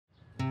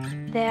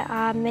There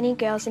are many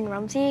girls in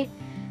Romsey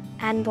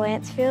and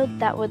Lancefield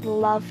that would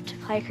love to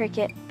play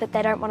cricket, but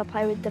they don't want to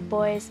play with the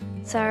boys.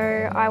 So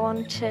I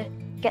wanted to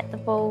get the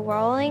ball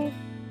rolling.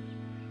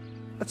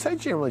 I'd say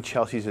generally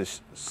Chelsea's a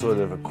sort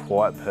of a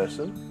quiet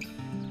person.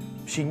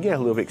 She can get a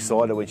little bit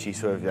excited when she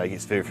sort of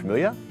gets very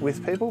familiar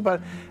with people,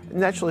 but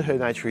naturally her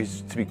nature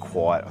is to be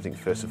quiet, I think,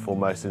 first and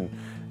foremost, and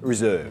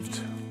reserved.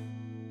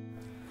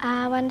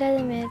 One day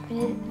the maid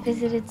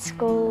visited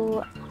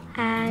school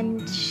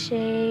and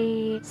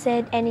she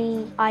said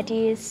any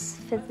ideas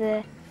for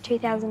the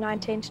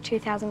 2019 to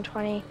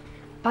 2020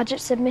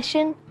 budget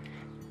submission,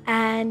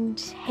 and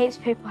heaps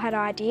of people had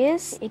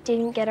ideas. It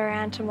didn't get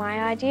around to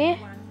my idea,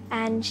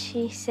 and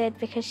she said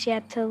because she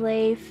had to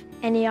leave,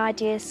 any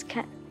ideas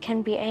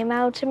can be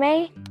emailed to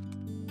me.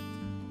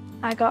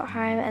 I got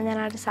home and then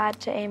I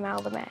decided to email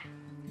the mayor.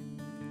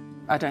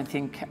 I don't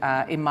think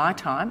in my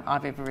time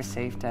I've ever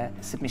received a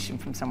submission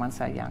from someone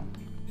so young.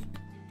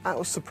 I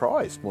was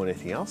surprised more than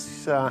anything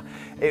else.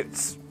 It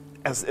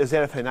was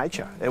out of her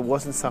nature. It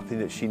wasn't something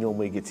that she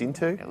normally gets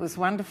into. It was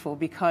wonderful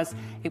because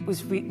it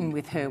was written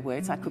with her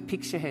words. I could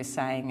picture her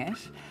saying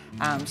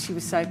it. She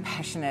was so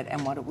passionate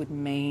and what it would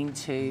mean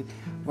to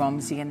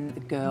Romsey and the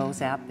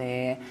girls out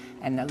there,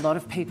 and a lot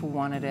of people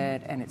wanted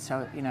it, and it's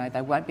so, you know,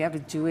 they won't be able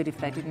to do it if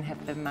they didn't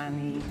have the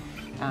money.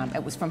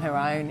 It was from her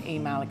own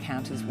email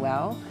account as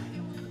well.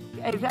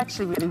 It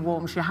actually really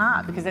warms your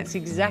heart because that's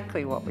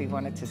exactly what we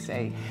wanted to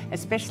see,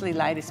 especially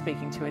later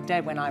speaking to her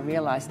dad when I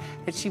realised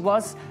that she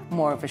was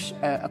more of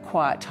a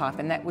quiet type,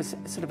 and that was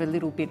sort of a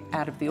little bit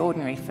out of the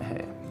ordinary for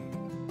her.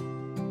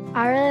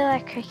 I really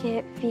like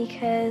cricket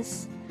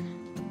because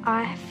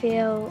I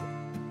feel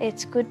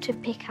it's good to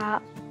pick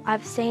up.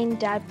 I've seen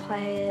Dad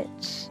play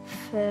it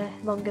for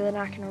longer than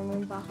I can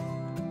remember.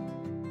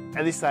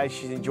 At this stage,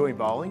 she's enjoying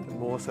bowling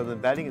more so than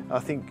batting. I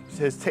think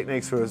her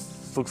technique sort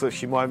of looks like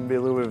she might be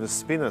a little bit of a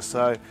spinner,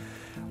 so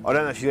I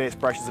don't know if she's got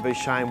aspirations to be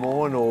Shane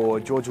Warne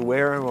or Georgia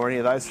Wareham or any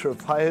of those sort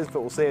of players,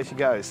 but we'll see how she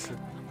goes.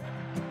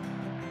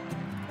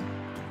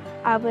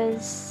 I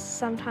was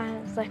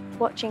sometimes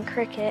watching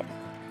cricket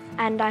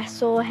and I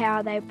saw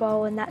how they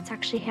bowl, and that's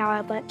actually how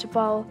I learnt to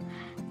bowl.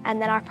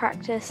 And then I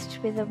practiced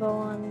with the ball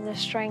on the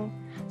string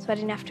so I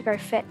didn't have to go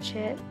fetch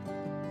it.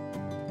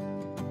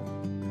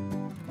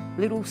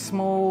 Little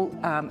small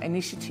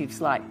initiatives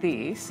like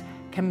this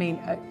can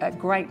mean a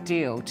great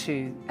deal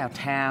to our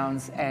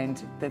towns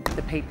and the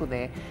people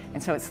there.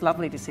 And so it's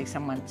lovely to see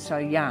someone so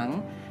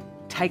young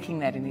taking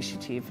that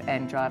initiative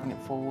and driving it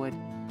forward.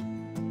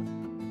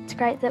 It's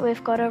great that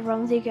we've got a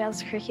Romsey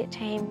girls cricket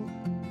team